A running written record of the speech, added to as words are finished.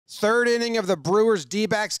Third inning of the Brewers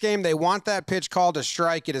D-backs game. They want that pitch called a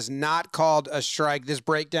strike. It is not called a strike. This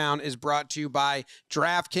breakdown is brought to you by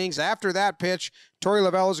DraftKings. After that pitch, Torey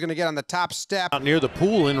Lovullo is going to get on the top step. Out near the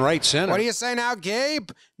pool in right center. What do you say now,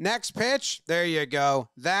 Gabe? Next pitch. There you go.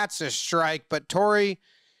 That's a strike. But Torey,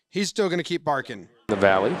 he's still going to keep barking. The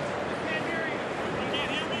Valley.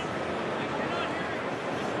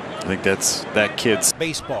 I think that's that kid's.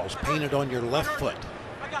 Baseballs painted on your left foot.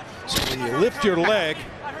 So when you lift your leg.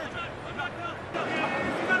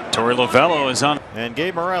 Torey Lovullo is on. And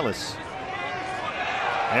Gabe Morales.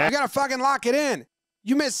 You got to fucking lock it in.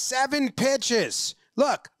 You missed 7 pitches.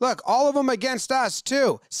 Look, all of them against us,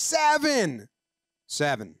 too. 7.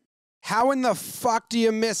 How in the fuck do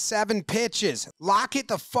you miss 7 pitches? Lock it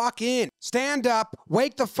the fuck in. Stand up,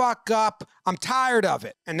 wake the fuck up. I'm tired of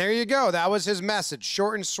it. And there you go. That was his message.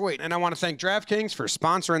 Short and sweet. And I want to thank DraftKings for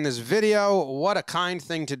sponsoring this video. What a kind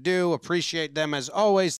thing to do. Appreciate them as always.